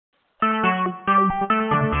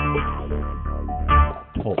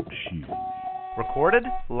Talk Shoes. Recorded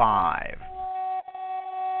live.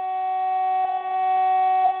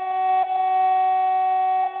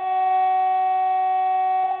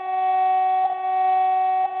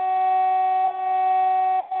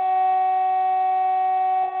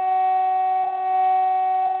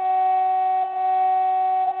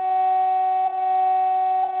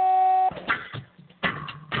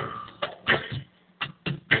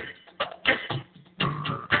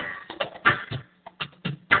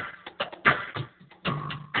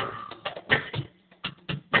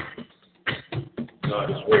 God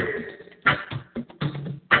is worthy.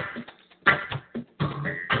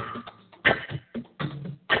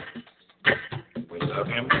 We love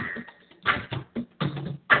him.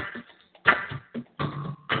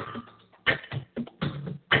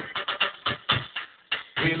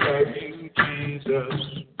 We love you, Jesus.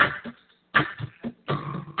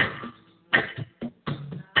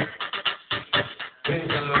 We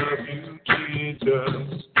love you,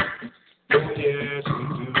 Jesus. Oh, yes, we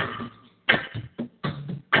do.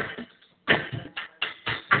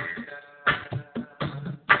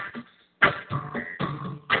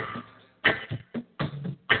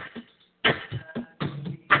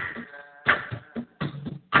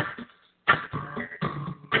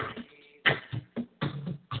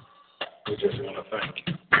 We just want to thank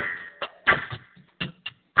you.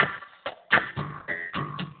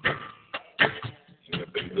 You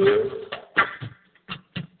have been good.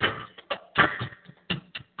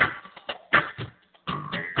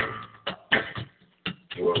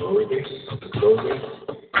 You are worthy of the glory.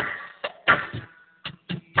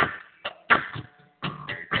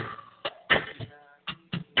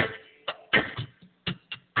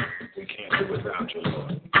 We can't do without you,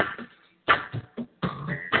 Lord.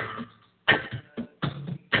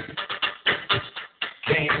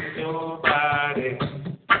 Can't nobody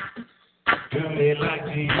do me like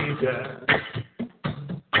Jesus.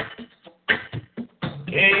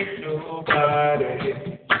 Can't nobody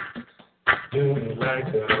do me like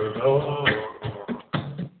the Lord.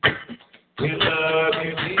 We love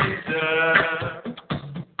you, Jesus.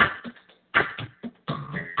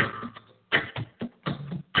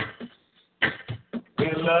 We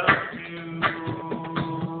love you, Lord.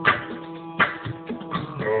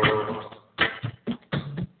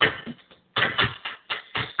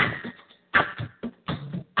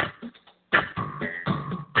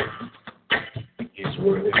 He's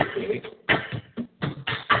worthy of faith.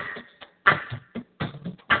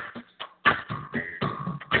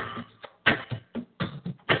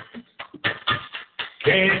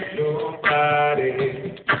 Can't nobody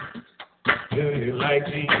do you like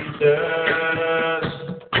Jesus.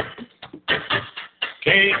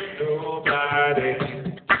 Can't nobody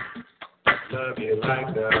love you like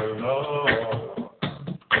the Lord.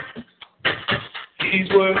 He's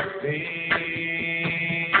worthy.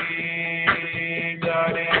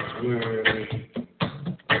 God is worthy.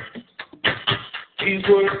 He's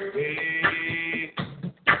worthy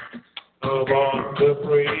of all the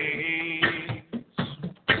praise.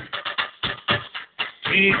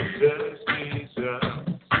 Jesus, Jesus,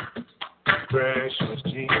 precious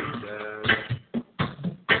Jesus.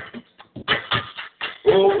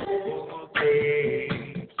 Oh,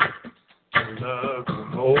 praise, I love you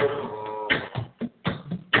more.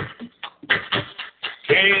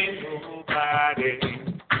 Can't nobody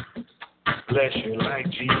bless you like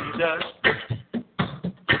Jesus.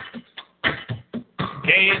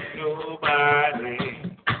 Can't nobody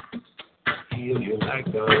heal you like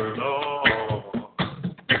the Lord.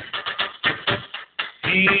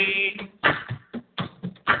 He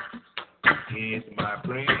is my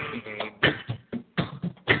friend.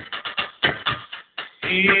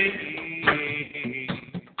 He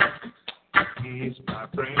is my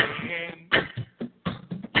friend.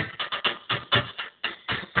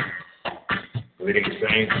 Greetings,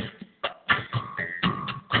 saints.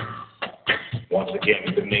 Once again,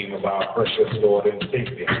 in the name of our precious Lord and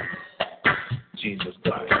Savior, Jesus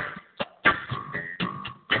Christ.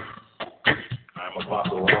 I'm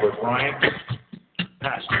Apostle Robert Bryant,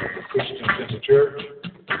 pastor of the Christian Center Church,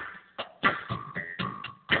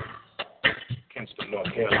 Kinston,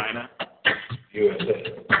 North Carolina, USA.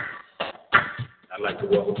 I'd like to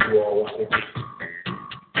welcome you all once again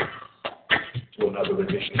to another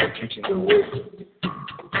edition of Teaching the Word,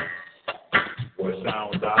 where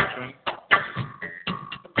sound doctrine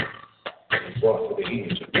is brought to the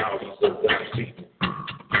ears of thousands of God's people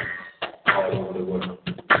all over the world.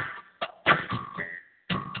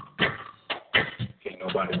 Can't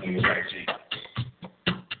nobody do you like Jesus.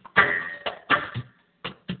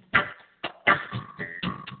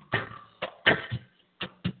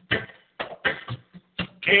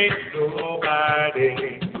 Ain't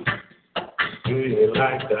nobody do you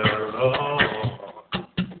like the Lord.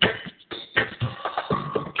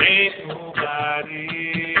 Ain't nobody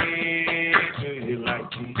do you like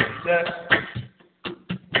Jesus.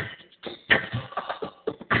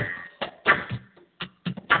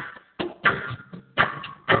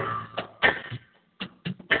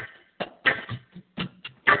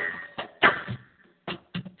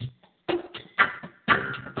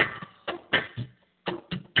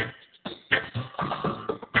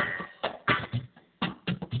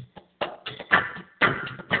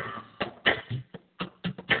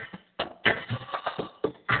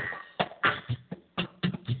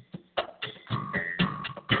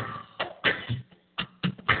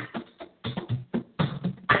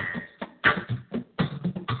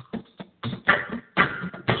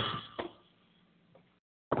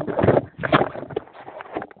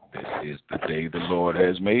 The Lord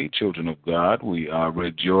has made, children of God. We are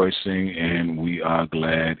rejoicing and we are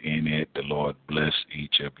glad in it. The Lord bless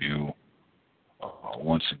each of you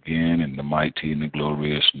once again in the mighty and the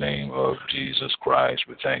glorious name of Jesus Christ.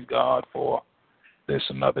 We thank God for this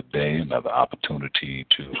another day, another opportunity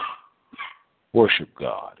to worship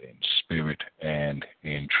God in spirit and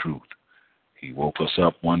in truth. He woke us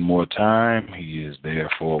up one more time. He is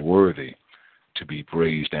therefore worthy to be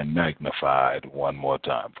praised and magnified one more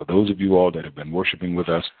time. For those of you all that have been worshiping with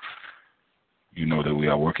us, you know that we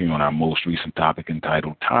are working on our most recent topic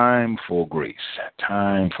entitled Time for Grace.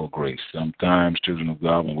 Time for Grace. Sometimes, children of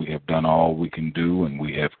God, when we have done all we can do and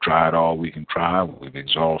we have tried all we can try, we've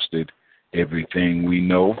exhausted everything we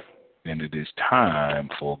know, then it is time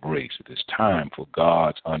for grace. It is time for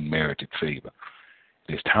God's unmerited favor.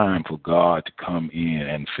 It is time for God to come in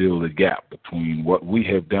and fill the gap between what we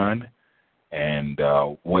have done and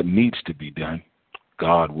what needs to be done.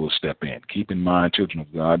 God will step in. Keep in mind, children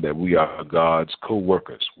of God, that we are God's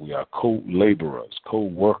co-workers. We are co-laborers,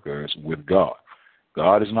 co-workers with God.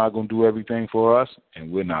 God is not going to do everything for us,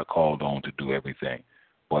 and we're not called on to do everything.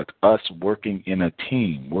 But us working in a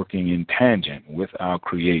team, working in tangent with our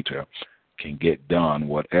Creator, can get done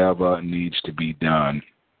whatever needs to be done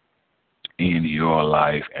in your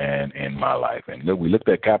life and in my life. And look, we looked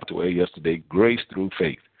at capital A yesterday, grace through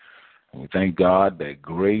faith. And we thank God that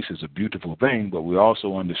grace is a beautiful thing, but we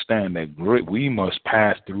also understand that we must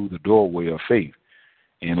pass through the doorway of faith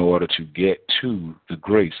in order to get to the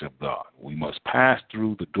grace of God. We must pass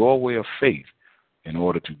through the doorway of faith in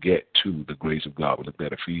order to get to the grace of God. We looked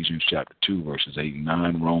at Ephesians chapter 2, verses 8 and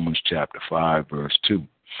 9, Romans chapter 5, verse 2.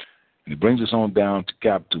 And it brings us on down to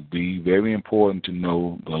capital B, very important to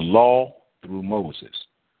know the law through Moses,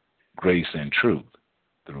 grace and truth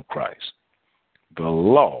through Christ. The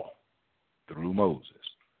law through Moses,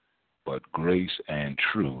 but grace and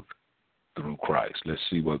truth through Christ. Let's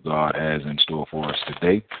see what God has in store for us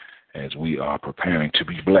today as we are preparing to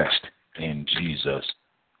be blessed in Jesus'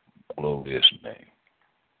 glorious name.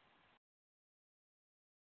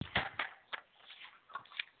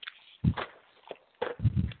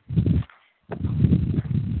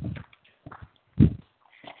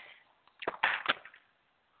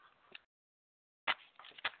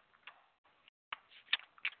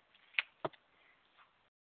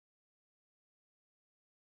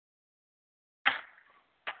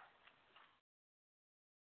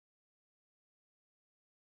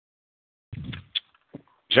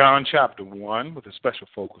 John chapter 1 with a special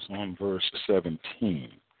focus on verse 17.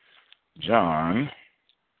 John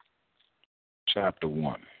chapter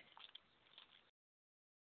 1.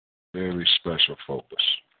 Very special focus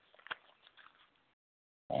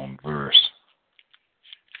on verse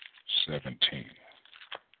 17.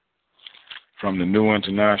 From the New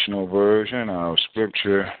International Version, our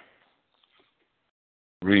scripture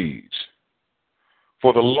reads,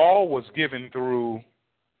 "For the law was given through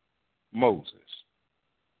Moses.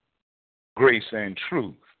 Grace and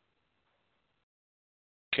truth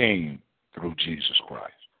came through Jesus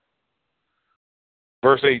Christ."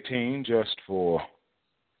 Verse 18, just for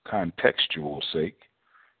contextual sake,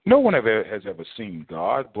 no one has ever seen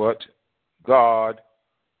God, but God,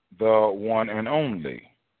 the one and only,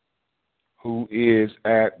 who is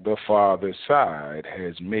at the Father's side,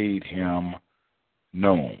 has made him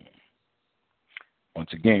known.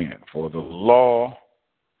 Once again, for the law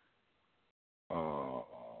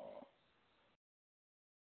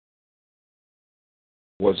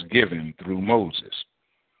was given through Moses.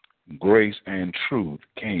 Grace and truth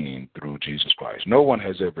came through Jesus Christ. No one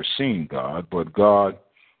has ever seen God, but God,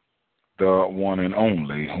 the one and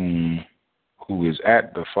only, who is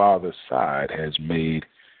at the Father's side, has made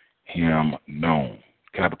him known.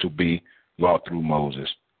 Capital B, law through Moses,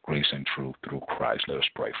 grace and truth through Christ. Let us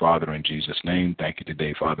pray. Father, in Jesus' name, thank you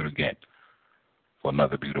today, Father, again, for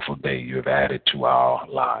another beautiful day you have added to our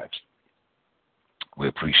lives. We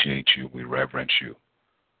appreciate you. We reverence you.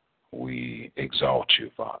 We exalt you,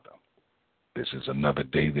 Father. This is another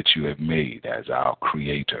day that you have made as our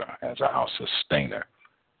creator, as our sustainer,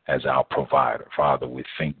 as our provider. Father, we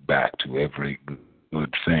think back to every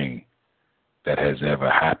good thing that has ever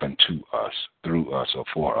happened to us, through us, or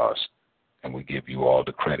for us, and we give you all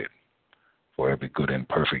the credit. For every good and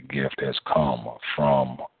perfect gift has come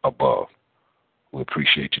from above. We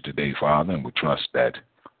appreciate you today, Father, and we trust that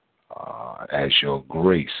as your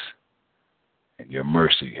grace and your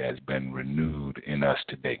mercy has been renewed in us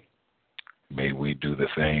today, may we do the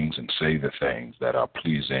things and say the things that are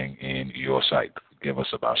pleasing in your sight. Forgive us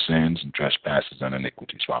of our sins and trespasses and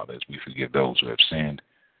iniquities, Father, as we forgive those who have sinned,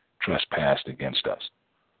 trespassed against us.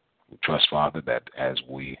 We trust, Father, that as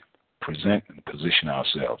we present and position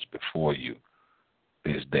ourselves before you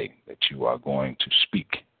this day, that you are going to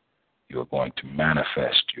speak. You are going to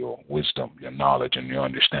manifest your wisdom, your knowledge, and your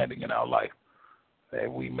understanding in our life,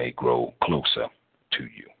 that we may grow closer to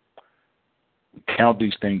you. We count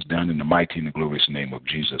these things done in the mighty and the glorious name of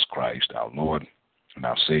Jesus Christ, our Lord and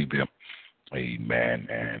our Savior. Amen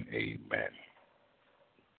and amen.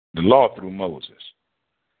 The law through Moses,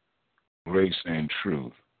 grace and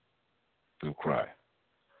truth through Christ.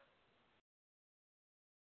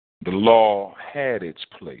 The law had its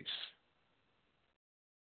place.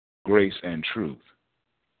 Grace and truth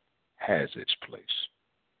has its place.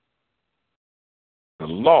 The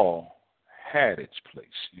law had its place.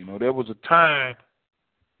 You know, there was a time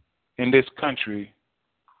in this country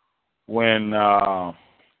when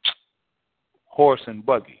horse and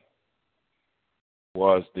buggy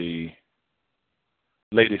was the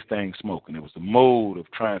latest thing smoking. It was the mode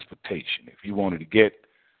of transportation. If you wanted to get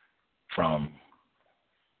from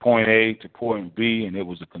point A to point B, and it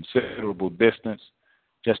was a considerable distance,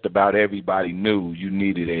 just about everybody knew you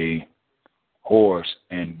needed a horse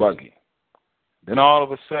and buggy. Then all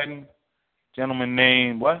of a sudden, a gentleman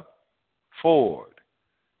named Ford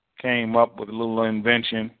came up with a little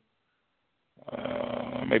invention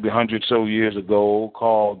maybe 100 so years ago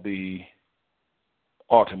called the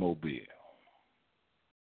automobile.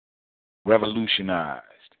 Revolutionized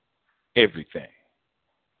everything.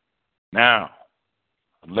 Now,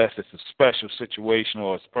 unless it's a special situation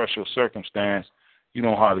or a special circumstance, you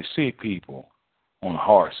don't hardly see people on a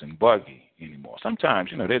horse and buggy anymore. Sometimes,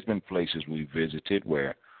 you know, there's been places we visited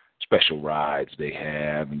where special rides they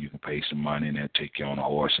have, and you can pay some money and they'll take you on a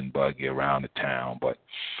horse and buggy around the town. But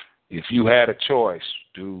if you had a choice,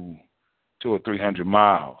 do 200 or 300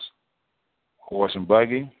 miles, horse and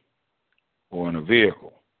buggy or in a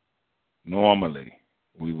vehicle, normally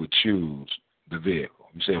we would choose the vehicle.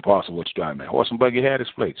 You say, Apostle, what's driving that? Horse and buggy had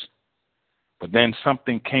its place. But then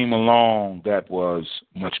something came along that was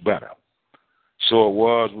much better. So it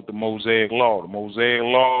was with the Mosaic Law. The Mosaic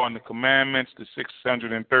Law and the commandments, the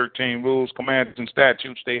 613 rules, commandments, and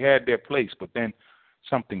statutes, they had their place. But then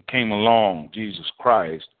something came along, Jesus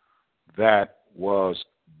Christ, that was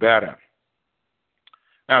better.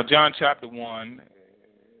 Now, John chapter 1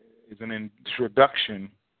 is an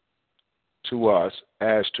introduction to us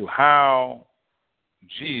as to how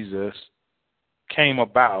Jesus came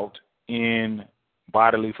about in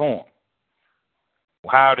bodily form.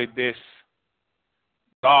 How did this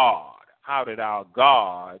God, how did our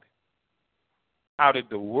God, how did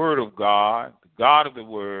the Word of God, the God of the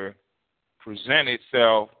Word, present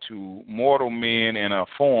itself to mortal men in a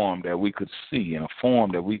form that we could see, in a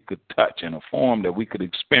form that we could touch, in a form that we could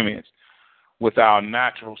experience with our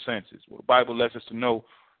natural senses? Well, the Bible lets us to know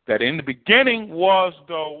that in the beginning was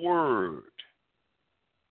the Word.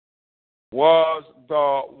 Was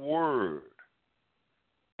the Word.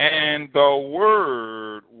 And the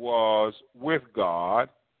Word was with God,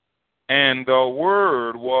 and the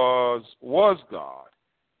Word was God.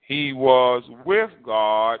 He was with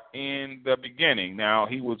God in the beginning. Now,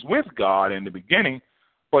 he was with God in the beginning,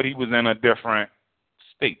 but he was in a different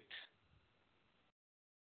state.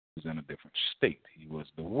 He was in a different state. He was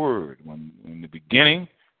the Word. When in the beginning,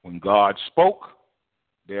 when God spoke,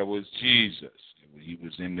 there was Jesus. He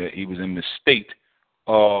was in the state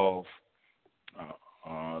of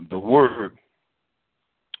the Word.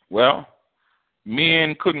 Well, many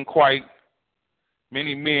men couldn't quite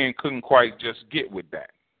just get with that.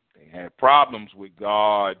 They had problems with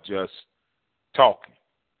God just talking.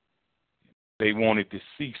 They wanted to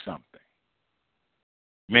see something.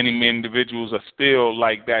 Many individuals are still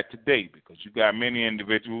like that today, because you got many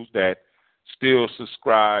individuals that still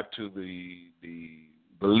subscribe to the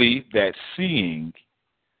belief that seeing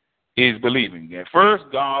is believing. At first,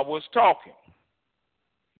 God was talking,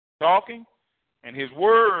 and his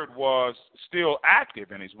word was still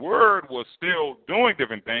active, and his word was still doing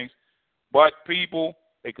different things, but people,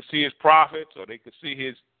 they could see his prophets or they could see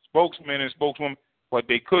his spokesmen and spokeswomen, but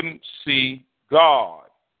they couldn't see God.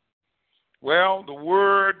 Well, the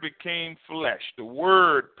word became flesh. The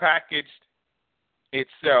word packaged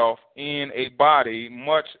itself in a body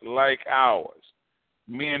much like ours.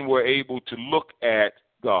 Men were able to look at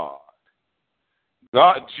God.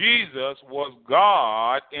 Jesus was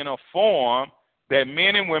God in a form that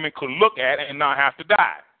men and women could look at and not have to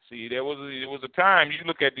die. See, there was a time you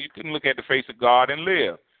couldn't look at the face of God and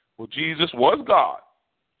live. Well, Jesus was God,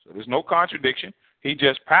 so there's no contradiction. He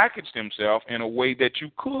just packaged himself in a way that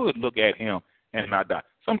you could look at him and not die.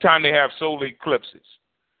 Sometimes they have solar eclipses,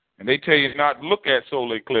 and they tell you not to look at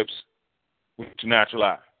solar eclipse with your natural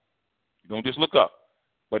eye. You don't just look up,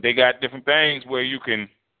 but they got different things where you can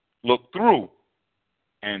look through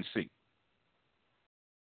and see.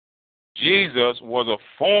 Jesus was a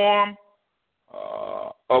form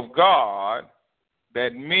of God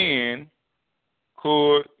that men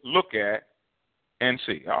could look at and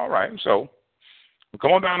see. All right, so we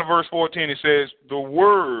come on down to verse 14. It says, the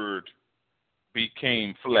word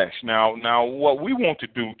became flesh. Now, what we want to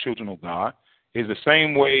do, children of God, is the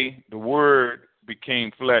same way the word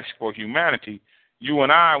became flesh for humanity. You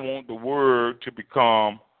and I want the word to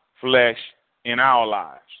become flesh in our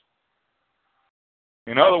lives.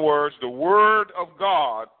 In other words, the word of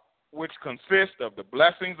God, which consists of the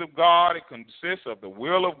blessings of God, it consists of the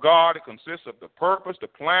will of God, it consists of the purpose, the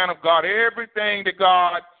plan of God, everything that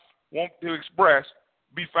God wants to express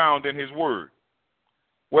be found in his word.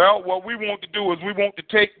 Well, what we want to do is we want to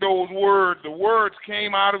take those words. The words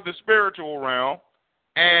came out of the spiritual realm,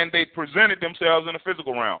 and they presented themselves in the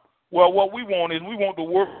physical realm. Well, what we want is we want the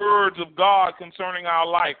words of God concerning our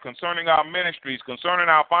life, concerning our ministries, concerning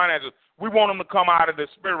our finances. We want them to come out of the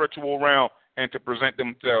spiritual realm and to present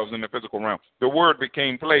themselves in the physical realm. The word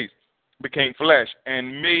became flesh,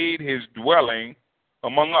 and made his dwelling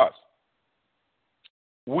among us.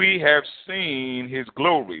 We have seen his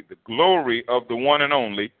glory, the glory of the one and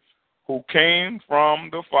only, who came from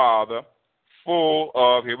the Father, full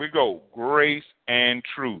of, here we go, grace and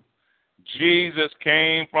truth. Jesus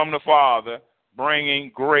came from the Father,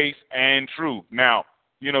 bringing grace and truth. Now,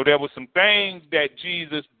 there were some things that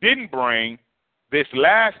Jesus didn't bring this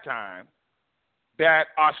last time that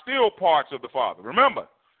are still parts of the Father. Remember,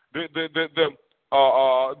 the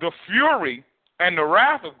fury and the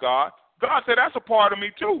wrath of God, God said that's a part of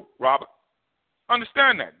me too, Robert.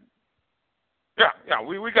 Understand that. Yeah,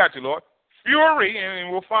 we got you, Lord. Fury,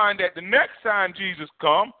 and we'll find that the next time Jesus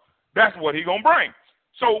comes, that's what he's going to bring.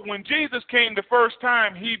 So when Jesus came the first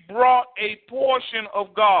time, he brought a portion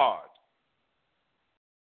of God.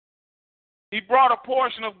 He brought a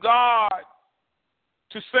portion of God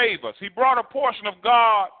to save us. He brought a portion of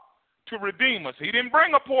God to redeem us. He didn't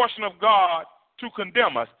bring a portion of God to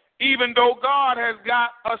condemn us. Even though God has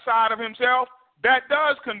got a side of himself that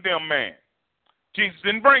does condemn man. Jesus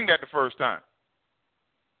didn't bring that the first time.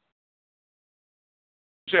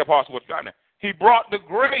 Say, Apostle, what's got now? He brought the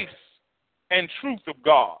grace and truth of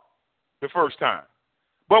God the first time.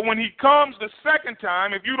 But when he comes the second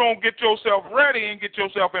time, if you don't get yourself ready and get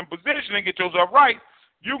yourself in position and get yourself right,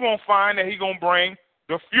 you're going to find that he's going to bring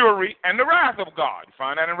the fury and the wrath of God. You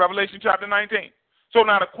find that in Revelation chapter 19. So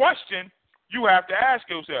now the question you have to ask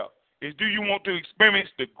yourself is, do you want to experience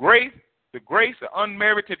the grace, the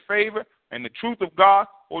unmerited favor, and the truth of God,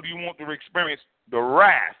 or do you want to experience the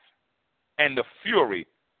wrath and the fury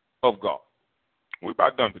of God? We're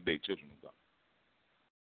about done today, children of God.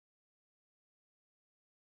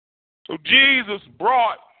 So Jesus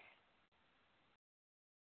brought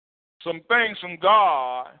some things from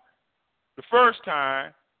God the first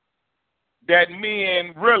time that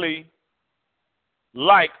men really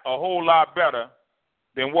like a whole lot better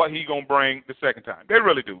than what he's going to bring the second time. They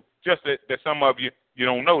really do. Just that some of you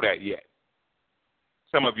don't know that yet.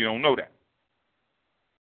 Some of you don't know that.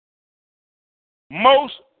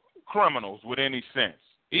 Most criminals with any sense,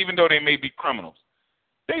 even though they may be criminals,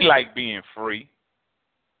 they like being free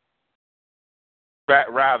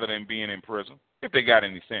rather than being in prison, if they got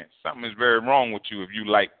any sense. Something is very wrong with you if you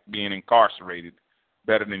like being incarcerated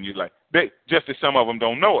better than you like. Just as some of them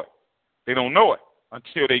don't know it. They don't know it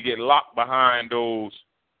until they get locked behind those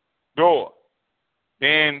doors.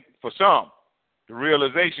 Then for some, the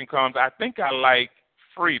realization comes, I think I like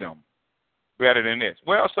freedom better than this.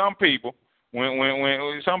 Well, some people,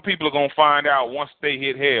 when some people are going to find out once they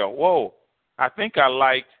hit hell, whoa, I think I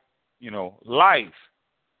like, life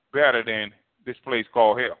better than this place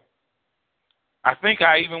called hell. I think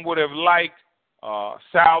I even would have liked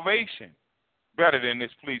salvation better than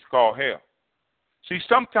this place called hell. See,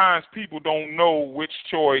 sometimes people don't know which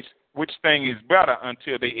thing is better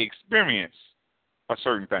until they experience a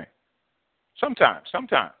certain thing. Sometimes.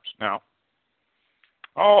 Now,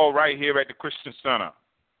 right here at the Christian Center,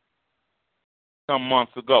 some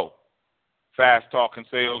months ago, fast-talking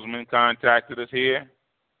salesman contacted us here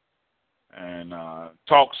and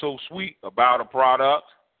talked so sweet about a product.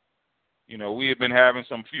 You know, we had been having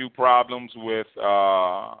some few problems with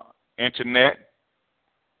internet.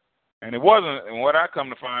 And it wasn't, and what I come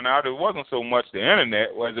to find out, it wasn't so much the internet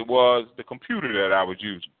as it was the computer that I was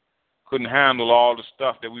using. Couldn't handle all the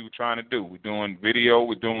stuff that we were trying to do. We're doing video,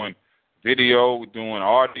 we're doing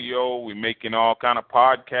audio, we're making all kind of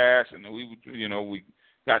podcasts, and we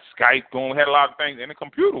got Skype going, we had a lot of things, and the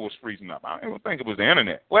computer was freezing up. I don't even think it was the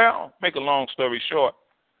internet. Well, make a long story short,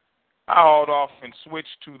 I hauled off and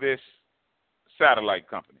switched to this satellite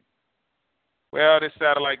company. Well, this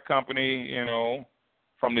satellite company,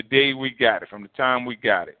 from the day we got it, from the time we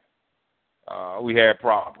got it, we had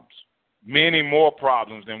problems. Many more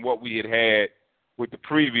problems than what we had with the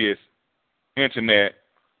previous internet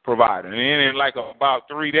provider. And then in like about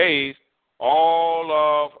 3 days, all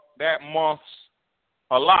of that month's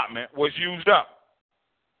allotment was used up.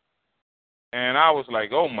 And I was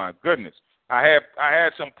like, oh my goodness. I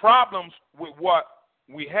had some problems with what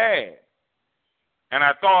we had. And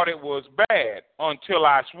I thought it was bad until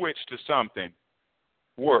I switched to something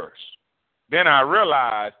worse. Then I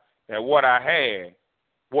realized that what I had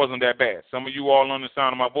wasn't that bad. Some of you all on the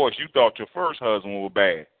sound of my voice, you thought your first husband was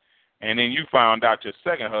bad. And then you found out your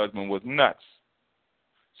second husband was nuts.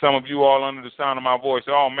 Some of you all under the sound of my voice,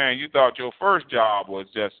 oh man, you thought your first job was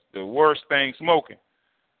just the worst thing smoking.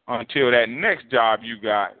 Until that next job you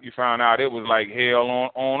got, you found out it was like hell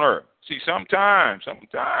on earth. See, sometimes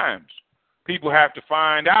people have to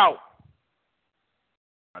find out.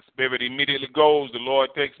 My spirit immediately goes, the Lord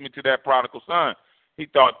takes me to that prodigal son. He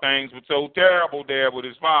thought things were so terrible there with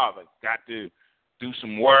his father. Got to do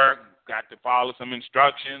some work, got to follow some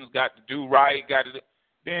instructions, got to do right,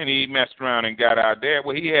 Then he messed around and got out there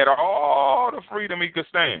where he had all the freedom he could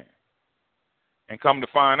stand. And come to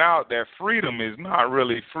find out that freedom is not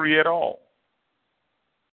really free at all.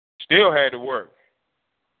 Still had to work.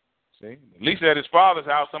 See, at least at his father's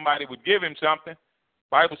house, somebody would give him something.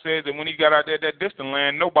 Bible says that when he got out there that distant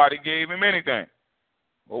land, nobody gave him anything.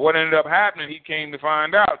 But what ended up happening, he came to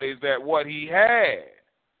find out, is that what he had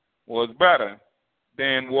was better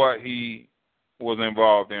than what he was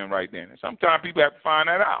involved in right then. And sometimes people have to find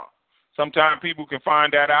that out. Sometimes people can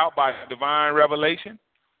find that out by divine revelation.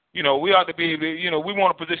 We ought to be, we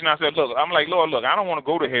want to position ourselves. Look, I'm like, Lord, look, I don't want to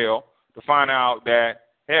go to hell to find out that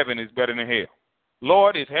heaven is better than hell.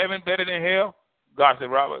 Lord, is heaven better than hell? God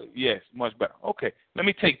said, Robert, yes, much better. Okay, let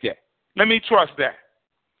me take that. Let me trust that.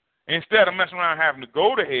 Instead of messing around having to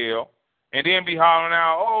go to hell and then be hollering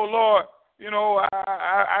out, oh, Lord,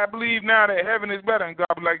 I believe now that heaven is better. And God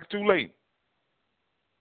be like, it's too late.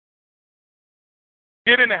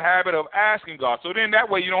 Get in the habit of asking God. So then that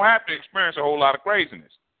way you don't have to experience a whole lot of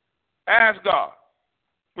craziness. Ask God,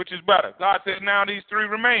 which is better. God said now these three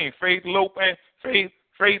remain, faith,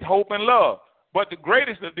 hope, and love. But the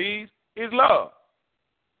greatest of these is love.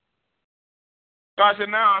 God said,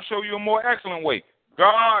 now I'll show you a more excellent way.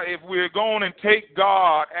 God, if we're going and take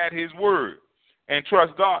God at his word and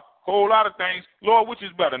trust God, a whole lot of things, Lord, which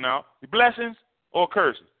is better now, the blessings or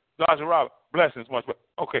curses? God said, Robert, blessings much better.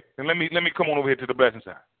 Okay, then let me come on over here to the blessing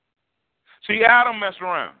side. See, Adam messed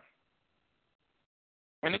around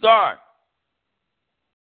in the garden.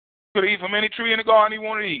 Could eat from any tree in the garden he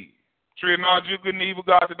wanted to eat. Tree of knowledge of good and evil,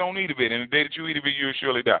 God said, don't eat of it. And the day that you eat of it, you'll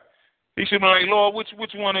surely die. He should be like, Lord, which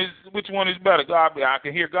one is better? God, I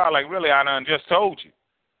can hear God like, really, I done just told you.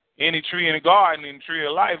 Any tree in the garden and the tree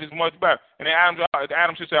of life is much better. And then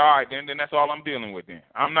Adam should say, all right, then that's all I'm dealing with then.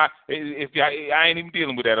 I ain't even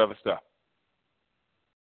dealing with that other stuff.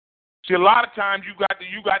 See, a lot of times you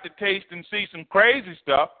got to taste and see some crazy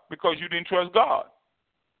stuff because you didn't trust God.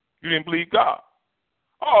 You didn't believe God.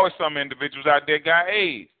 Oh, some individuals out there got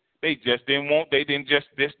AIDS. They just didn't want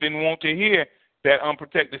to hear that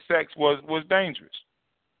unprotected sex was dangerous.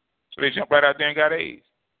 So they jumped right out there and got AIDS.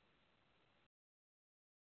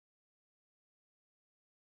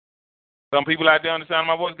 Some people out there on the sound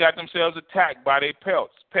of my voice got themselves attacked by their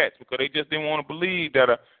pets, because they just didn't want to believe that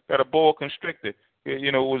a boa constrictor,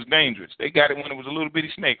 was dangerous. They got it when it was a little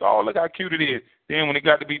bitty snake. Oh, look how cute it is. Then when it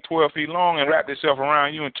got to be 12 feet long and wrapped itself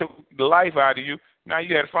around you and took the life out of you, now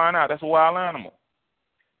you had to find out that's a wild animal.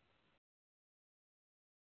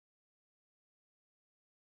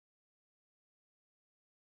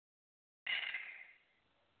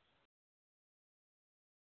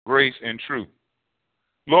 grace and truth.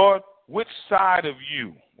 Lord, which side of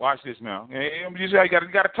you? Watch this now. You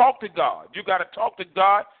got to talk to God. You got to talk to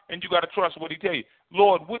God, and you got to trust what He tell you.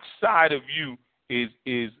 Lord, which side of you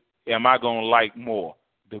am I going to like more?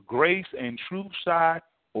 The grace and truth side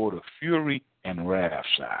or the fury and wrath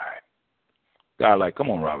side? God, like, come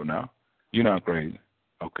on, Robert, now. You're not crazy.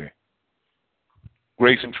 Okay.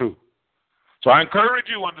 Grace and truth. So I encourage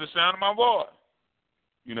you under the sound of my voice.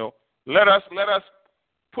 You know, let us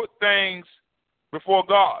put things before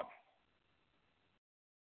God.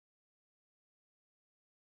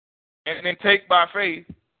 And then take by faith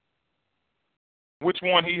which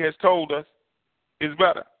one He has told us is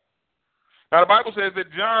better. Now, the Bible says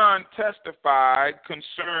that John testified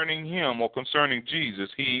concerning Him, or concerning Jesus.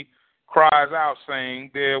 He cries out,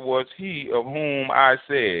 saying, there was He of whom I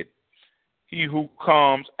said, He who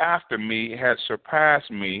comes after me has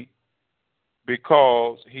surpassed me,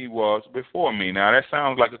 because He was before me. Now, that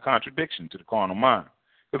sounds like a contradiction to the carnal mind.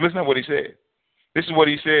 But listen to what He said. This is what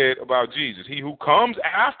He said about Jesus. He who comes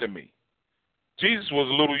after me. Jesus was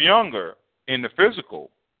a little younger in the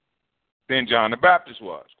physical than John the Baptist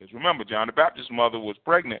was. Because remember, John the Baptist's mother was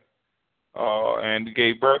pregnant and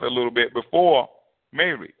gave birth a little bit before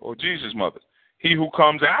Mary, or Jesus' mother. He who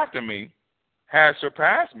comes after me has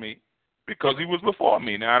surpassed me, because he was before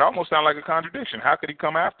me. Now, it almost sounds like a contradiction. How could He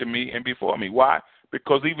come after me and before me? Why?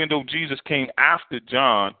 Because even though Jesus came after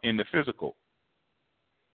John in the physical,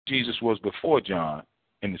 Jesus was before John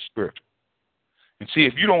in the spiritual. And see,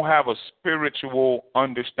 if you don't have a spiritual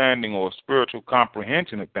understanding or a spiritual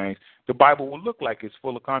comprehension of things, the Bible will look like it's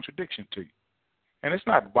full of contradiction to you. And it's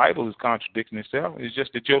not the Bible is contradicting itself. It's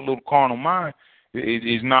just that your little carnal mind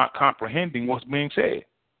is not comprehending what's being said.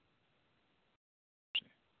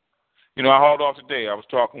 You know, I hauled off today. I was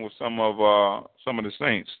talking with some of the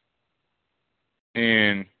saints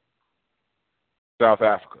in South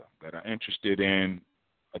Africa that are interested in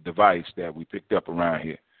a device that we picked up around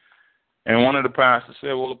here. And one of the pastors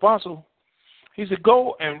said, well, Apostle, he said,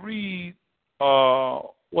 go and read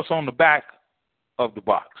what's on the back of the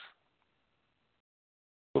box,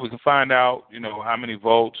 so we can find out, you know, how many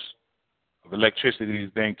volts of electricity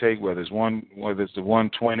this thing take, whether it's the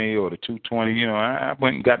 120 or the 220. You know, I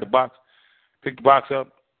went and got the box, picked the box up.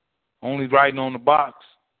 Only writing on the box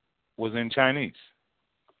was in Chinese.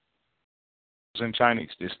 It was in Chinese.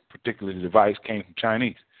 This particular device came from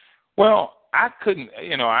Chinese. Well, I couldn't,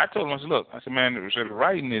 you know, I told him, I said, look, I said, man, the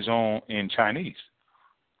writing is in Chinese.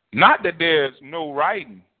 Not that there's no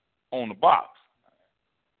writing on the box.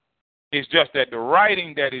 It's just that the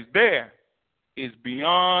writing that is there is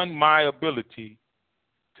beyond my ability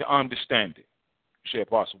to understand it. You say,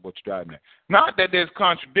 Apostle, what you driving at? Not that there's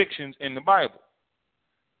contradictions in the Bible.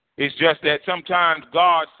 It's just that sometimes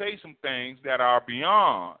God says some things that are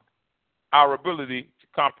beyond our ability to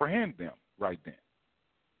comprehend them right then.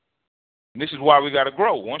 And this is why we got to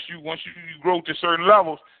grow. Once you grow to certain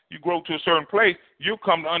levels, you grow to a certain place, you'll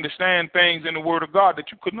come to understand things in the Word of God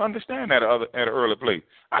that you couldn't understand at an early place.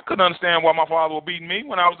 I couldn't understand why my father was beating me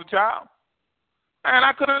when I was a child. And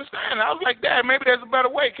I couldn't understand. I was like, Dad, maybe there's a better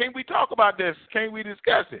way. Can't we talk about this? Can't we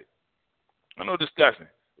discuss it? I know discussing.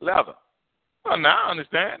 Leather. Well, now I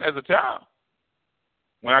understand as a child.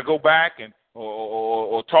 When I go back and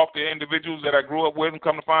or talk to individuals that I grew up with and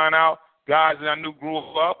come to find out, guys that I knew grew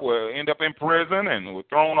up will end up in prison and were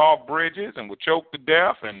thrown off bridges and were choked to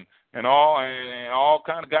death and all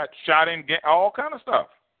kind of got shot in, all kind of stuff.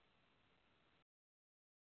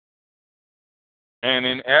 And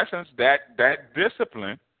in essence, that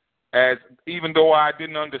discipline, as even though I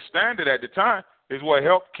didn't understand it at the time, is what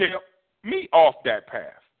helped keep me off that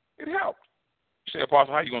path. It helped. You say,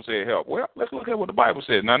 Apostle, how you going to say it helped? Well, let's look at what the Bible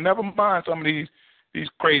says. Now, never mind some of these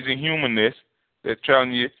crazy humanness that's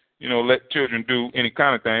telling you, you know, let children do any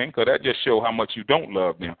kind of thing, because that just shows how much you don't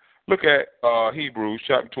love them. Look at Hebrews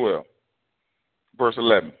chapter 12, verse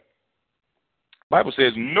 11. The Bible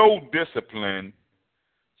says, no discipline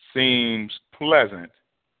seems pleasant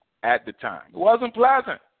at the time. It wasn't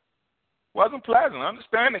pleasant. It wasn't pleasant.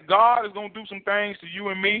 Understand that God is going to do some things to you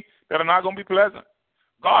and me that are not going to be pleasant.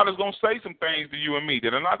 God is going to say some things to you and me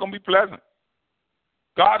that are not going to be pleasant.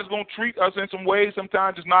 God is going to treat us in some ways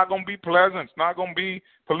sometimes it's not going to be pleasant. It's not going to be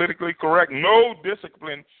politically correct. No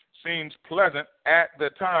discipline seems pleasant at the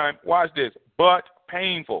time. Watch this. But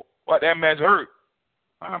painful. What? That means hurt.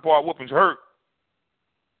 Hind part whoopings hurt.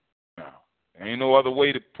 No, there ain't no other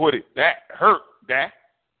way to put it. That hurt. That.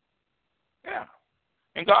 Yeah.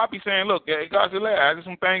 And God be saying, look, God said, there's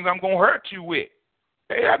some things I'm going to hurt you with.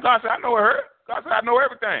 Hey, God said, I know it hurt. God said, I know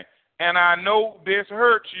everything. And I know this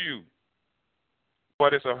hurts you.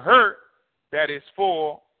 But it's a hurt that is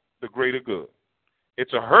for the greater good.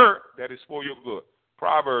 It's a hurt that is for your good.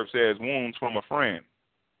 Proverbs says wounds from a friend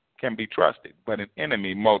can be trusted, but an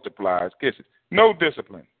enemy multiplies kisses. No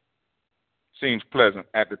discipline seems pleasant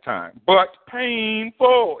at the time, but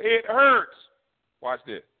painful. It hurts. Watch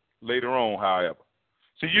this. Later on, however.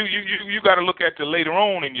 See, you got to look at the later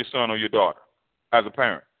on in your son or your daughter as a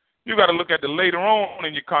parent. You got to look at the later on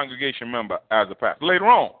in your congregation member as a pastor. Later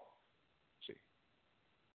on. See.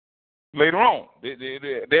 Later on.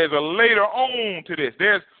 There's a later on to this.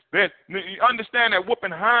 There's you understand that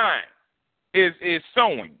whooping hind is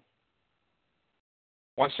sowing.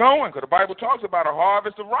 What's sowing? Because the Bible talks about a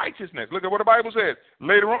harvest of righteousness. Look at what the Bible says.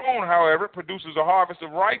 Later on, however, it produces a harvest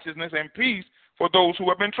of righteousness and peace for those who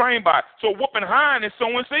have been trained by it. So whooping hind is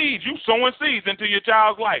sowing seeds. You sowing seeds into your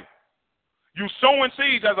child's life. You sowing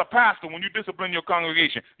seeds as a pastor when you discipline your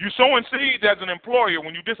congregation. You sowing seeds as an employer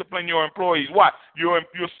when you discipline your employees. Why? You're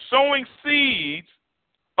sowing seeds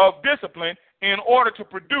of discipline in order to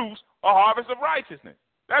produce a harvest of righteousness.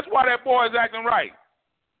 That's why that boy is acting right.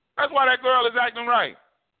 That's why that girl is acting right.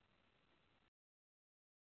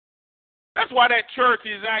 That's why that church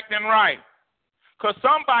is acting right. Because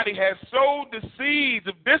somebody has sowed the seeds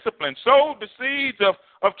of discipline, sowed the seeds of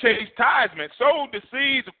chastisement, sowed the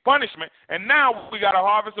seeds of punishment, and now we got a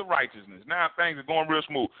harvest of righteousness. Now things are going real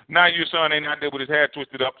smooth. Now your son ain't out there with his hair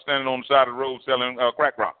twisted up, standing on the side of the road selling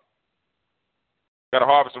crack rock. Got a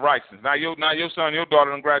harvest of righteousness. Now your son, your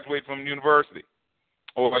daughter done graduate from university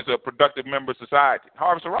or as a productive member of society.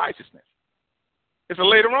 Harvest of righteousness. It's a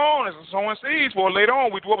later on. It's a sowing seeds for later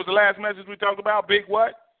on. What was the last message we talked about? Big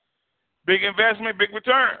what? Big investment, big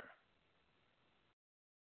return.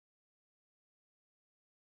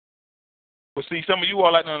 But see, some of you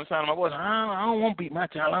all like to understand my voice. I don't want to beat my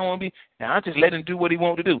child. I don't want to be. Now I just let him do what he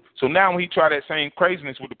wants to do. So now when he try that same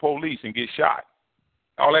craziness with the police and get shot,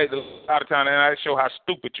 all that, a lot of times, and I show how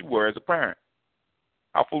stupid you were as a parent,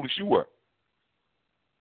 how foolish you were.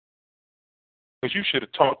 Because you should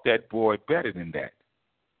have taught that boy better than that.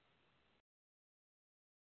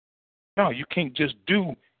 No, you can't just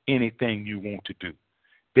do anything you want to do.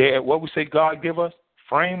 There, what we say God give us?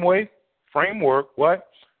 Framework, what?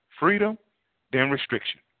 Freedom, then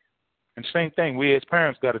restriction. And same thing we as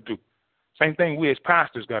parents got to do. Same thing we as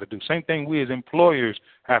pastors got to do. Same thing we as employers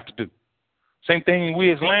have to do. Same thing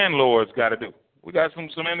we as landlords got to do. We got some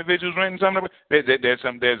individuals renting something. There's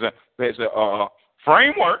a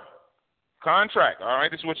framework, contract. All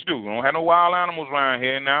right, this is what you do. We don't have no wild animals around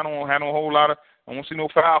here now. I don't have no whole lot of. I don't see no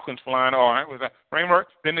falcons flying. All right, with that framework,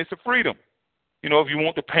 then it's a freedom. You know, if you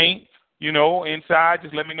want to paint, inside,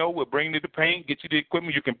 just let me know. We'll bring you the paint, get you the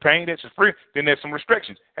equipment. You can paint. That's free. Then there's some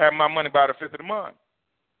restrictions. Have my money by the 5th of the month.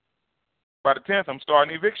 By the 10th, I'm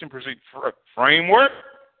starting eviction procedure. Framework,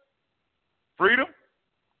 freedom,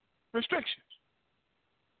 restrictions.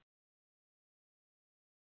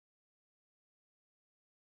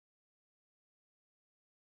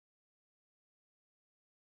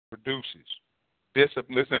 Produces.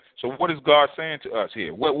 Listen, so what is God saying to us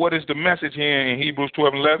here? What is the message here in Hebrews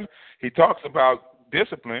 12:11? He talks about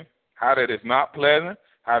discipline, how that is not pleasant,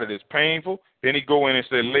 how that is painful. Then he go in and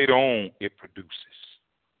say later on, it produces.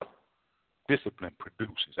 Discipline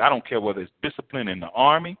produces. I don't care whether it's discipline in the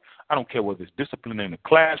army. I don't care whether it's discipline in the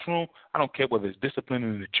classroom. I don't care whether it's discipline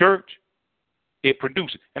in the church. It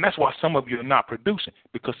produces. And that's why some of you are not producing,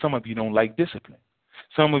 because some of you don't like discipline.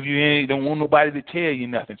 Some of you don't want nobody to tell you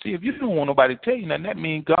nothing. See, if you don't want nobody to tell you nothing, that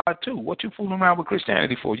means God too. What you fooling around with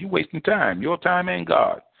Christianity for? You wasting time. Your time ain't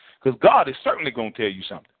God. Because God is certainly going to tell you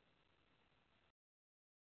something.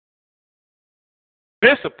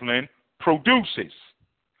 Discipline produces.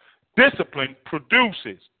 Discipline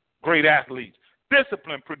produces great athletes.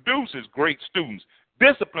 Discipline produces great students.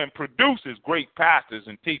 Discipline produces great pastors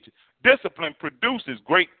and teachers. Discipline produces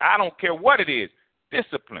great, I don't care what it is,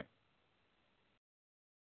 discipline.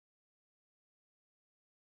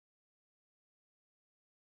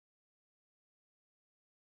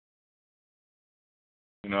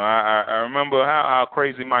 I remember how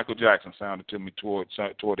crazy Michael Jackson sounded to me toward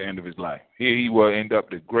the end of his life. He will end up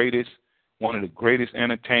one of the greatest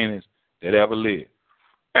entertainers that ever lived.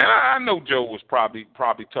 And I know Joe was probably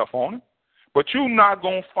tough on him, but you're not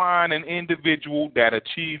going to find an individual that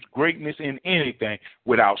achieves greatness in anything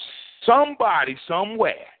without somebody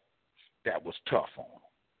somewhere that was tough on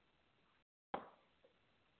him.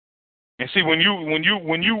 And see, when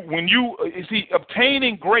you see,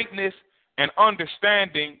 obtaining greatness and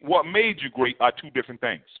understanding what made you great are two different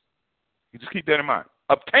things. You just keep that in mind.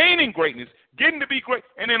 Obtaining greatness, getting to be great,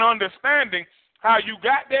 and then understanding how you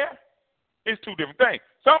got there is two different things.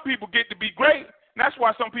 Some people get to be great, and that's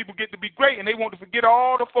why some people get to be great, and they want to forget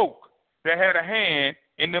all the folk that had a hand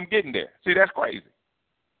in them getting there. See, that's crazy.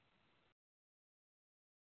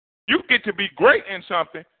 get to be great in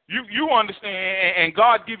something, you understand, and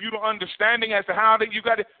God give you the understanding as to how that you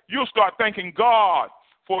got it, you'll start thanking God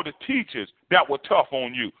for the teachers that were tough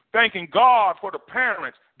on you, thanking God for the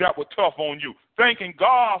parents that were tough on you, thanking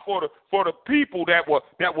God for the people that were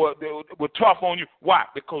tough on you. Why?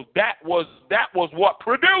 Because that was what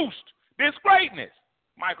produced this greatness.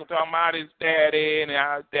 Michael talking about his daddy, and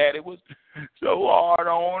how his daddy was so hard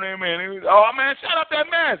on him, and he was, oh man, shut up that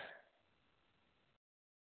mess.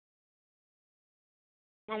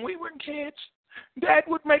 When we were kids, Dad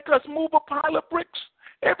would make us move a pile of bricks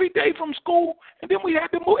every day from school, and then we had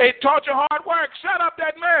to move. It taught you hard work. Shut up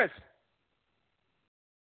that mess.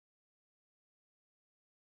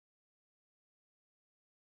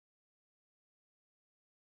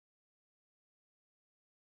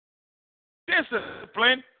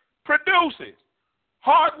 Discipline produces.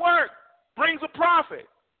 Hard work brings a profit.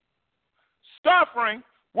 Suffering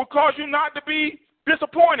will cause you not to be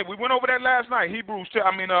disappointed. We went over that last night.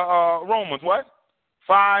 Romans, what?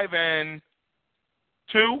 5:2,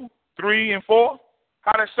 3 and 4.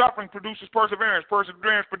 How that suffering produces perseverance.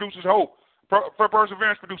 Perseverance produces hope.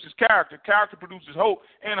 Perseverance produces character. Character produces hope.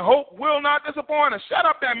 And hope will not disappoint us. Shut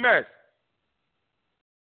up that mess.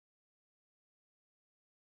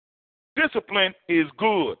 Discipline is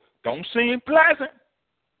good. Don't seem pleasant.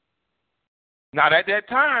 Not at that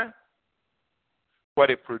time.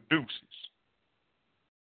 But it produces.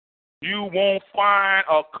 You won't find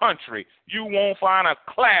a country. You won't find a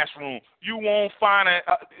classroom. You won't find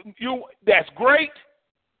that's great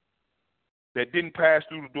that didn't pass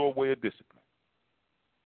through the doorway of discipline.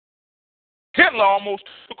 Hitler almost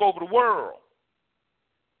took over the world.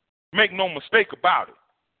 Make no mistake about it.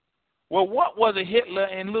 Well, what was it Hitler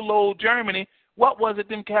and little old Germany, what was it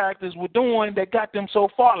them characters were doing that got them so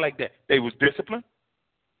far like that? They was disciplined.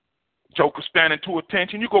 Joker standing to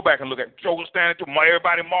attention. You go back and look at Joker standing to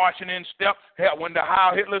everybody marching in step. Hell, when the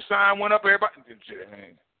Heil Hitler sign went up, everybody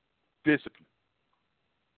discipline.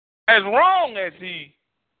 As wrong as he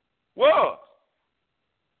was,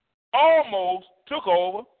 almost took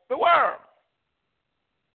over the world.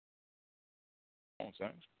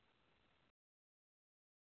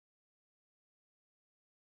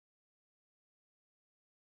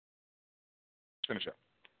 Finish up.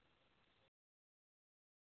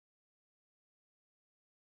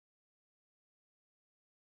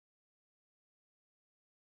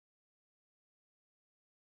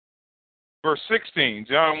 Verse 16,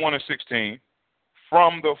 John 1:16,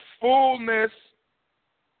 from the fullness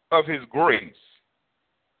of his grace,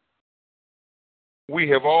 we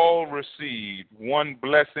have all received one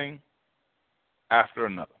blessing after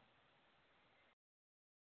another.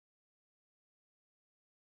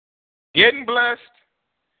 Getting blessed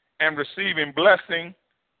and receiving blessing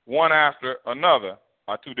one after another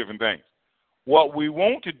are two different things. What we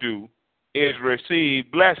want to do is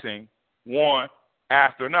receive blessing one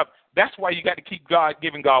after another. That's why you got to keep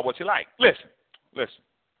giving God what you like. Listen.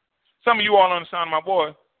 Some of you all understand my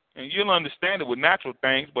voice, and you'll understand it with natural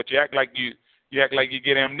things, but you act like you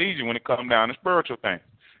get amnesia when it comes down to spiritual things.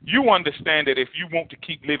 You understand that if you want to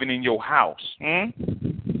keep living in your house,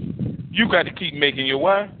 you got to keep making your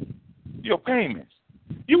what? Your payments.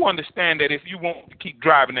 You understand that if you want to keep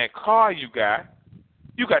driving that car you got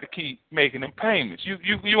to keep making them payments.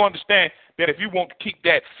 You understand that if you want to keep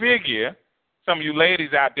that figure, some of you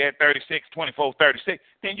ladies out there, 36, 24, 36,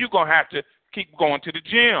 then you're going to have to keep going to the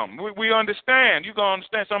gym. We understand. You're going to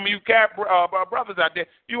understand. Some of you brothers out there,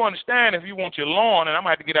 you understand if you want your lawn, and I'm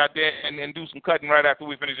going to have to get out there and do some cutting right after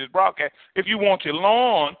we finish this broadcast. If you want your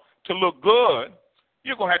lawn to look good,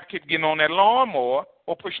 you're going to have to keep getting on that lawnmower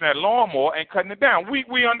or pushing that lawnmower and cutting it down. We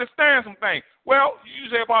understand some things. Well, you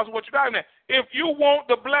say, Apostle, what you driving at? If you want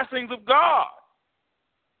the blessings of God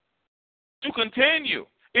to continue,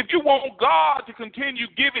 if you want God to continue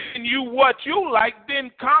giving you what you like, then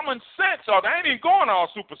common sense, or they ain't even going all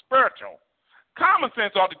super spiritual. Common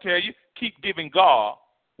sense ought to tell you, keep giving God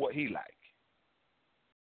what he likes.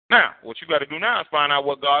 Now, what you got to do now is find out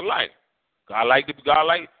what God likes. God like,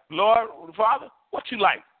 Lord, Father, what you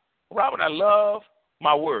like? Robert, I love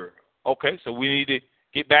my word. Okay, so we need to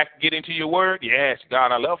get into your word. Yes,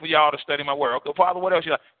 God, I love for y'all to study my word. Okay, Father, what else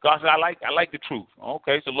you like? God said, I like the truth.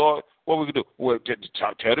 Okay, so Lord, what we can do? Well,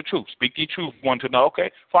 tell the truth. Speak your truth one to know.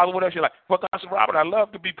 Okay, Father, what else you like? Well, God said, Robert, I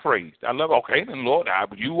love to be praised. Okay, then Lord,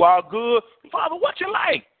 you are good. Father, what you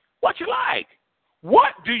like? What you like?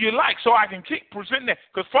 What do you like? So I can keep presenting that.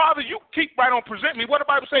 Because, Father, you keep right on presenting me. What the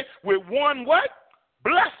Bible say? With one what?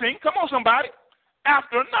 Blessing. Come on, somebody.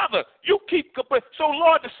 After another. You keep. So,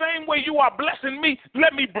 Lord, the same way you are blessing me,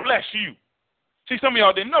 let me bless you. See, some of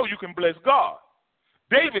y'all didn't know you can bless God.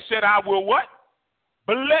 David said, I will what?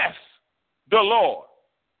 Bless the Lord.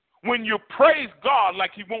 When you praise God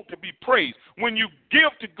like he wants to be praised, when you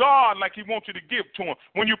give to God like he wants you to give to him,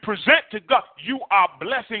 when you present to God, you are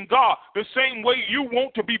blessing God. The same way you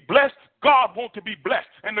want to be blessed, God wants to be blessed.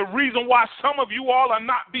 And the reason why some of you all are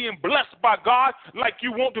not being blessed by God like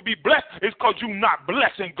you want to be blessed is because you're not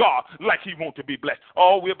blessing God like he wants to be blessed.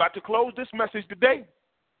 Oh, we're about to close this message today.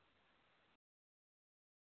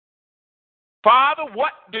 Father,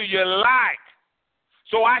 what do you like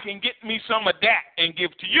so I can get me some of that and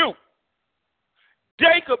give to you?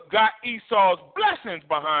 Jacob got Esau's blessings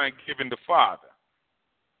behind giving the father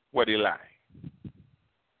what he liked.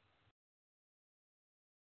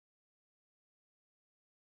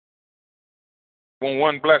 Want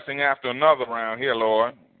one blessing after another around here,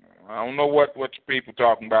 Lord. I don't know what your people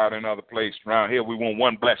talking about in other places. Around here, we want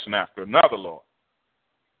one blessing after another, Lord.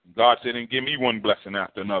 God said, and give me one blessing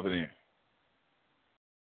after another then.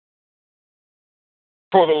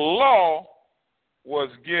 For the law was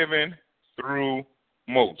given through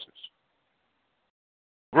Moses.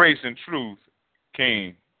 Grace and truth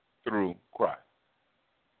came through Christ.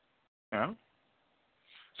 Yeah?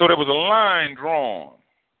 So there was a line drawn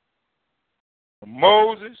from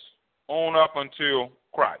Moses on up until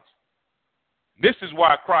Christ. This is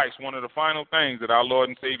why Christ, one of the final things that our Lord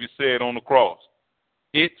and Savior said on the cross,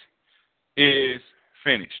 it is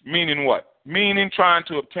finished. Meaning what? Meaning trying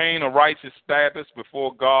to obtain a righteous status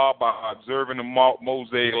before God by observing the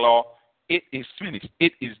Mosaic law. It is finished.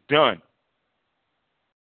 It is done.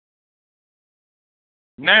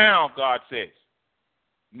 Now, God says,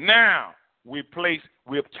 now we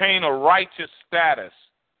obtain a righteous status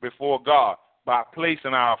before God by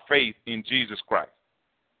placing our faith in Jesus Christ.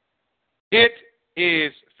 It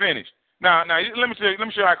is finished. Now, let me show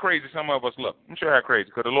you how crazy some of us look. Let me show you how crazy,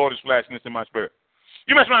 because the Lord is flashing this in my spirit.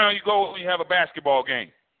 You mess around, you go, you have a basketball game.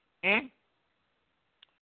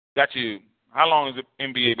 Got you. How long is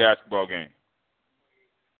an NBA basketball game?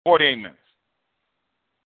 48 minutes.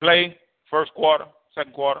 Play, first quarter,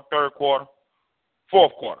 second quarter, third quarter,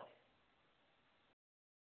 fourth quarter.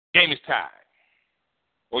 Game is tied.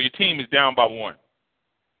 Or your team is down by 1.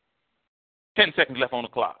 10 seconds left on the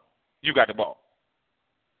clock. You got the ball.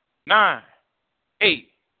 9, 8,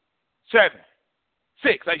 7,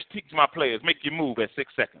 6. I used to teach my players, make your move at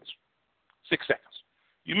 6 seconds. 6 seconds.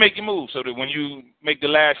 You make your move so that when you make the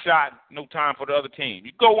last shot, no time for the other team.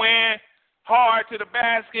 You go in hard to the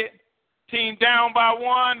basket, team down by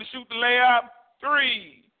 1 to shoot the layup.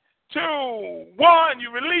 3, 2, 1.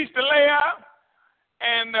 You release the layup,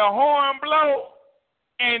 and the horn blow,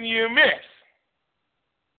 and you miss.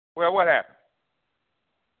 Well, what happened?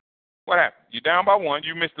 What happened? You're down by 1.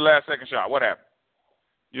 You missed the last second shot. What happened?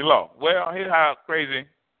 You lost. Well, here's how crazy.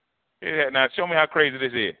 Now, show me how crazy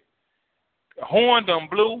this is. The horn done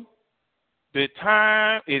blew. The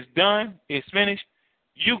time is done. It's finished.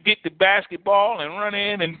 You get the basketball and run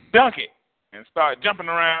in and dunk it and start jumping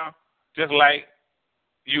around just like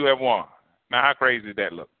you have won. Now, how crazy did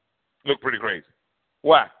that look? Look pretty crazy.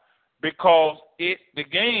 Why? Because the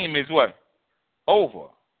game is what? Over.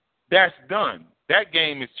 That's done. That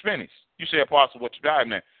game is finished. You say, Apostle, what you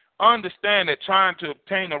diving at? Understand that trying to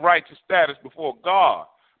obtain a righteous status before God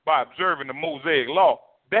by observing the Mosaic law,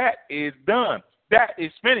 that is done. That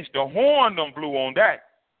is finished. The horn done blew on that.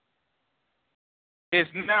 It's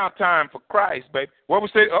now time for Christ, baby. What we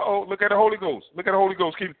say? Look at the Holy Ghost. Look at the Holy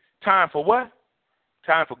Ghost. Time for what?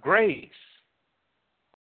 Time for grace.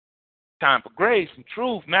 Time for grace and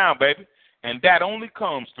truth now, baby. And that only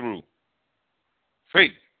comes through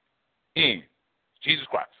faith in Jesus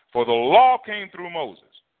Christ. For the law came through Moses.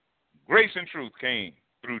 Grace and truth came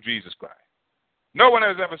through Jesus Christ. No one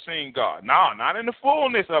has ever seen God. No, not in the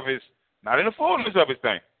fullness of his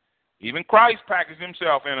thing. Even Christ packaged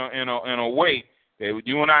himself in a way that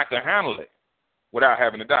you and I can handle it without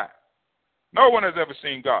having to die. No one has ever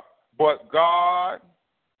seen God, but God,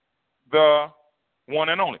 the one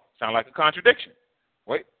and only. Sound like a contradiction.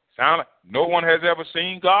 Wait, sound like no one has ever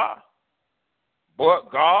seen God,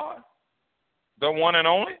 but God, the one and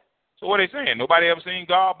only. So what are they saying? Nobody ever seen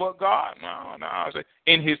God but God? No.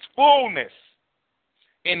 In his fullness,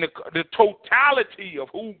 in the totality of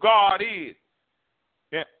who God is.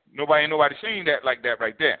 Yeah, nobody seen that like that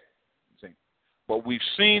right there. But we've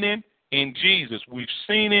seen him in Jesus. We've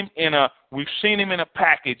seen him in a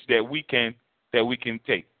package that we can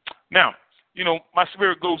take. Now, my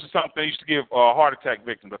spirit goes to something they used to give heart attack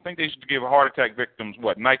victims. I think they used to give heart attack victims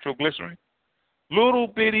nitroglycerin, little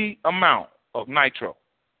bitty amount of nitro.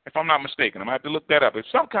 If I'm not mistaken, I'm gonna have to look that up. It's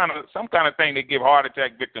some kind of thing they give heart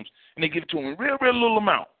attack victims, and they give it to them in real little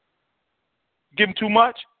amount. Give them too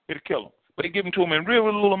much, it'll kill them. But they give them to them in real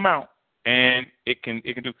little amount, and it can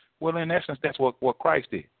do. Well, in essence, that's what Christ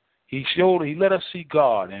did. He let us see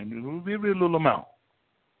God and a very little amount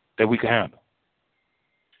that we can handle.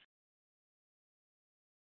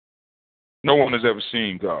 No one has ever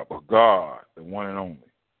seen God but God, the one and only,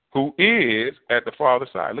 who is at the Father's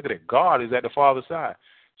side. Look at that. God is at the Father's side.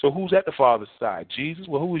 So who's at the Father's side? Jesus?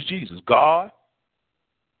 Well, who is Jesus? God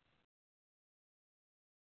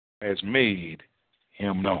has made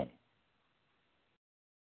him known.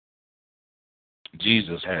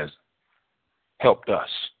 Jesus has helped us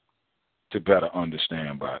to better understand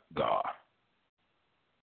about God,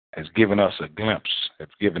 has given us a glimpse, has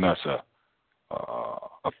given us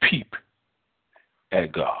a peep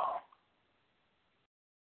at God.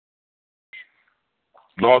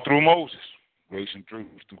 Law through Moses, grace and truth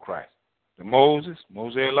through Christ. The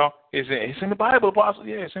Mosaic law, it's in the Bible, Apostle.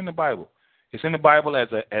 Yeah, it's in the Bible. It's in the Bible as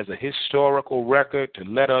a historical record to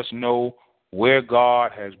let us know where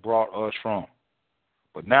God has brought us from.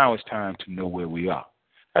 But now it's time to know where we are.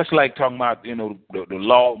 That's like talking about, the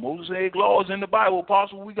law. Mosaic law is in the Bible,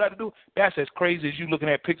 Apostle. What we got to do? That's as crazy as you looking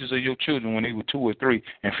at pictures of your children when they were 2 or 3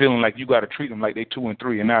 and feeling like you got to treat them like they 2 and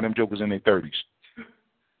 3, and now them jokers in their 30s.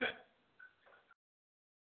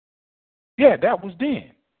 Yeah, that was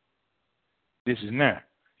then. This is now.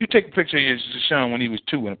 You take a picture of your son when he was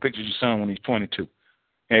 2 and a picture of your son when he's 22.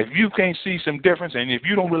 And if you can't see some difference, and if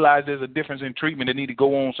you don't realize there's a difference in treatment that need to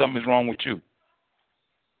go on, something is wrong with you.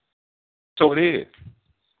 So it is.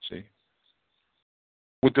 See?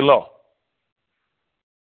 With the law.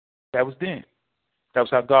 That was then. That was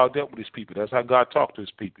how God dealt with his people. That's how God talked to his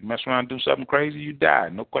people. You mess around and do something crazy, you die.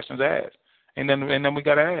 No questions asked. And then we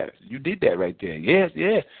got to ask. You did that right there. Yes,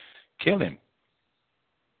 yeah. Kill him.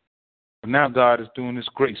 But now God is doing this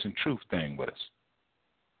grace and truth thing with us.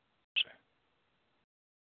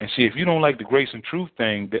 And see, if you don't like the grace and truth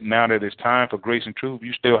thing, that now that it's time for grace and truth,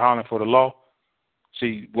 you still hollering for the law.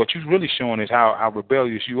 See, what you're really showing is how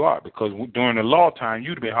rebellious you are, because during the law time,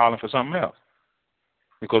 you'd been hollering for something else.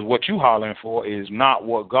 Because what you hollering for is not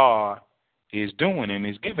what God is doing and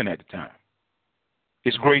is giving at the time.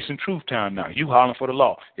 It's grace and truth time now. You hollering for the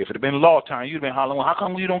law. If it had been law time, you'd been hollering, well, how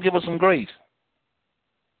come you don't give us some grace?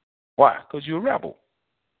 Why? Because you're a rebel.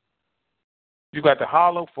 You got to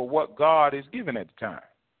holler for what God is giving at the time.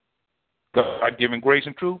 God giving grace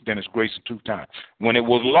and truth, then it's grace and truth time. When it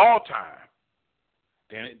was law time,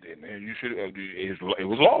 then you should. It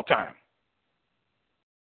was law time,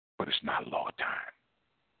 but it's not law time.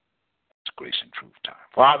 It's grace and truth time.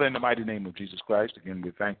 Father, in the mighty name of Jesus Christ, again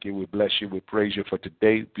we thank you, we bless you, we praise you for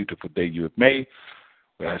today, beautiful day you have made.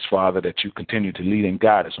 We ask, Father, that you continue to lead and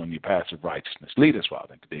guide us on your path of righteousness. Lead us,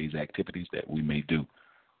 Father, in today's activities, that we may do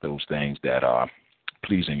those things that are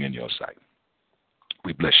pleasing in your sight.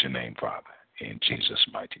 We bless your name, Father, in Jesus'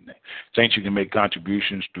 mighty name. Saints, you can make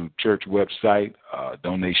contributions through church website,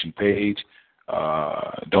 donation page,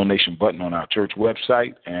 donation button on our church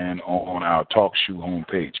website, and on our Talk Shoe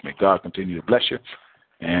homepage. May God continue to bless you,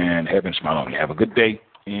 and heaven smile on you. Have a good day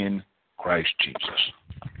in Christ Jesus.